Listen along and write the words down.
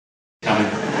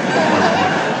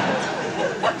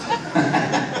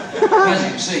as you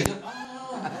can see,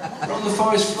 we're on the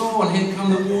forest floor and here come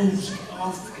the wolves.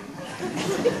 Oh,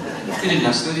 they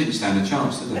didn't stand a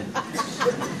chance, did they?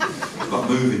 Like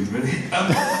moving, really.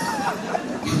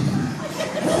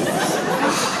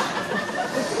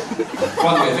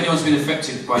 By the way, if anyone's been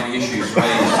affected by any issues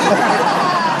raised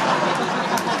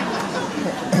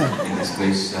in this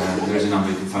piece, there is a number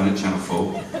you can phone at Channel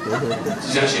 4. This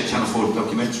is actually a Channel 4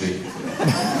 documentary.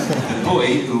 The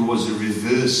boy who was a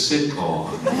reverse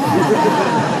centaur.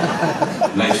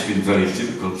 Life's been very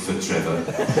difficult for Trevor.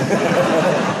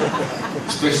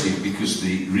 Especially because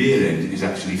the rear end is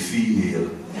actually female.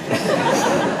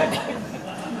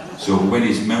 So when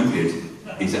he's mounted,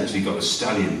 he's actually got a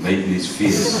stallion making his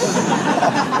fierce.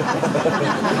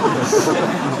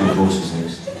 Two horses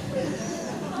next.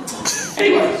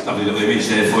 Anyway, lovely little image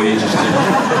there for you,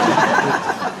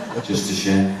 just to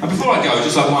share. And before I go,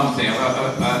 just like one thing,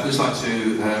 I'd just like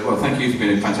to, well, thank you for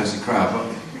being a fantastic crowd, but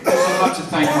I'd like to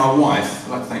thank my wife.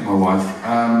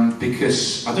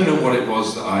 Because I don't know what it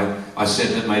was that I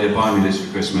said that made her buy me this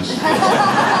for Christmas.